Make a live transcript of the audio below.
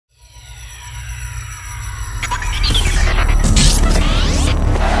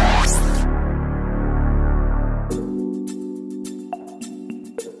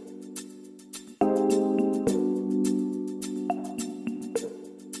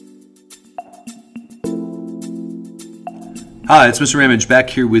Hi, it's Mr. Ramage back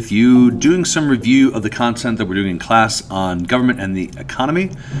here with you doing some review of the content that we're doing in class on government and the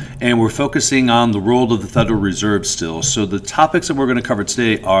economy, and we're focusing on the role of the Federal Reserve still. So the topics that we're going to cover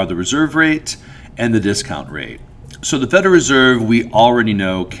today are the reserve rate and the discount rate. So the Federal Reserve, we already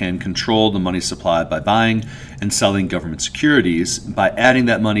know, can control the money supply by buying and selling government securities. By adding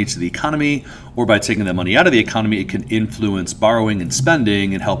that money to the economy or by taking that money out of the economy, it can influence borrowing and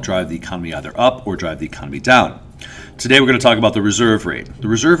spending and help drive the economy either up or drive the economy down. Today we're going to talk about the reserve rate. The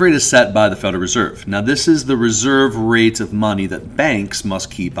reserve rate is set by the Federal Reserve. Now this is the reserve rate of money that banks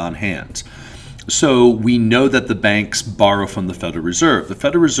must keep on hand. So we know that the banks borrow from the Federal Reserve. The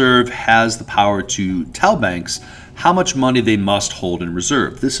Federal Reserve has the power to tell banks how much money they must hold in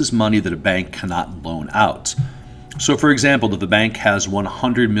reserve. This is money that a bank cannot loan out. So for example, if a bank has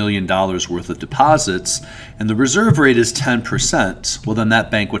 $100 million worth of deposits and the reserve rate is 10%, well then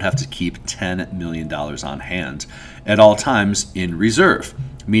that bank would have to keep $10 million on hand at all times in reserve,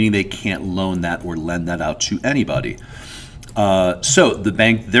 meaning they can't loan that or lend that out to anybody. So the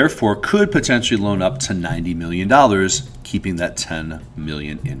bank therefore could potentially loan up to $90 million, keeping that $10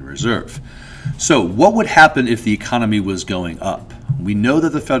 million in reserve. So what would happen if the economy was going up? We know that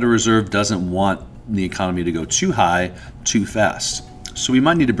the Federal Reserve doesn't want the economy to go too high, too fast. So we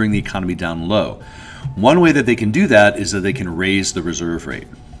might need to bring the economy down low. One way that they can do that is that they can raise the reserve rate.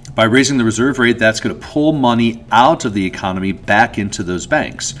 By raising the reserve rate, that's going to pull money out of the economy back into those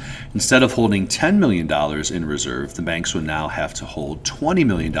banks. Instead of holding $10 million in reserve, the banks would now have to hold $20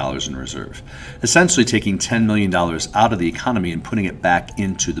 million in reserve, essentially taking $10 million out of the economy and putting it back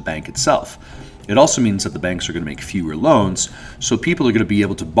into the bank itself. It also means that the banks are going to make fewer loans, so people are going to be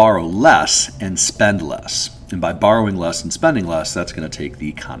able to borrow less and spend less. And by borrowing less and spending less, that's going to take the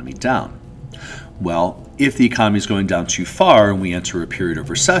economy down. Well, if the economy is going down too far and we enter a period of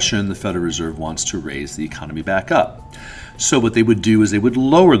recession, the Federal Reserve wants to raise the economy back up. So what they would do is they would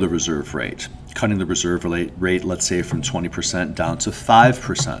lower the reserve rate, cutting the reserve rate, let's say, from 20% down to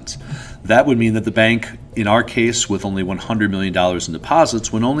 5%. That would mean that the bank, in our case, with only $100 million in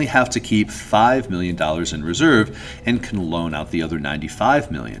deposits, would only have to keep $5 million in reserve and can loan out the other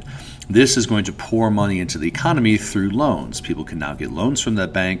 $95 million. This is going to pour money into the economy through loans. People can now get loans from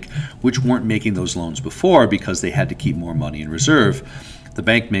that bank, which weren't making those loans before because they had to keep more money in reserve. The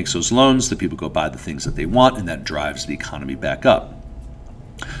bank makes those loans, the people go buy the things that they want, and that drives the economy back up.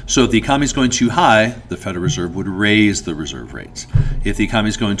 So if the economy is going too high, the Federal Reserve would raise the reserve rates. If the economy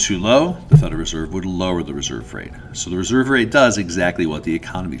is going too low, the Federal Reserve would lower the reserve rate. So the reserve rate does exactly what the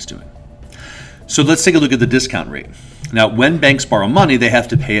economy is doing. So let's take a look at the discount rate. Now, when banks borrow money, they have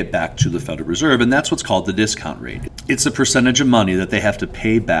to pay it back to the Federal Reserve, and that's what's called the discount rate. It's a percentage of money that they have to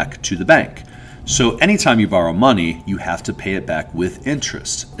pay back to the bank. So anytime you borrow money, you have to pay it back with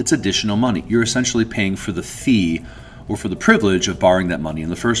interest. It's additional money. You're essentially paying for the fee or for the privilege of borrowing that money in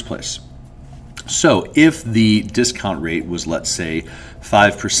the first place. So if the discount rate was, let's say,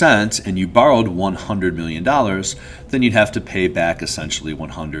 5% and you borrowed $100 million, then you'd have to pay back essentially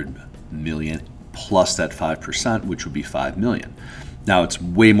 $100 million plus that 5%, which would be $5 million. Now, it's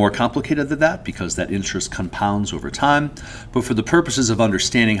way more complicated than that because that interest compounds over time, but for the purposes of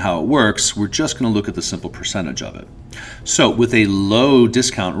understanding how it works, we're just going to look at the simple percentage of it. So with a low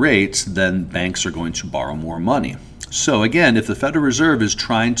discount rate, then banks are going to borrow more money. So again, if the Federal Reserve is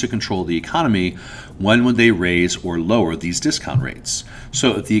trying to control the economy, when would they raise or lower these discount rates?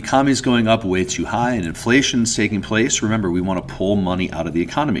 So if the economy is going up way too high and inflation is taking place, remember, we want to pull money out of the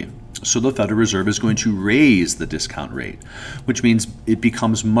economy. So the Federal Reserve is going to raise the discount rate, which means it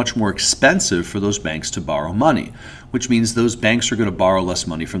becomes much more expensive for those banks to borrow money, which means those banks are going to borrow less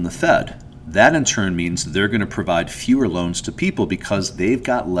money from the Fed. That in turn means they're going to provide fewer loans to people because they've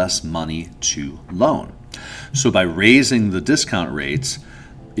got less money to loan. So by raising the discount rates,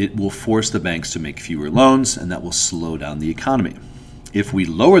 it will force the banks to make fewer loans, and that will slow down the economy. If we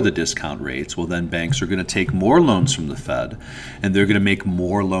lower the discount rates, well then banks are going to take more loans from the Fed, and they're going to make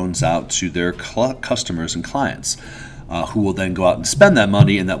more loans out to their customers and clients, who will then go out and spend that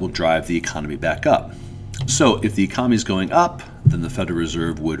money, and that will drive the economy back up. So if the economy is going up, then the Federal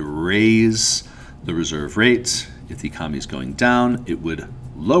Reserve would raise the reserve rate. If the economy is going down, it would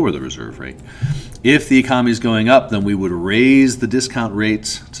lower the reserve rate. If the economy is going up, then we would raise the discount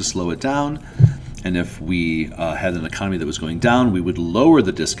rate to slow it down. And if we had an economy that was going down, we would lower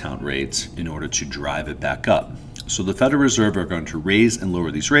the discount rates in order to drive it back up. So the Federal Reserve are going to raise and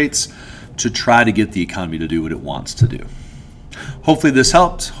lower these rates to try to get the economy to do what it wants to do. Hopefully this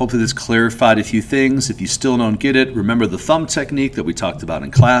helped. Hopefully this clarified a few things. If you still don't get it, remember the thumb technique that we talked about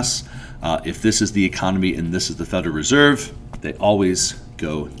in class. If this is the economy and this is the Federal Reserve, they always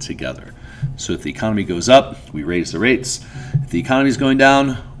go together. So if the economy goes up, we raise the rates. If the economy is going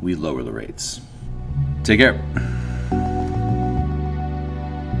down, we lower the rates. Take care.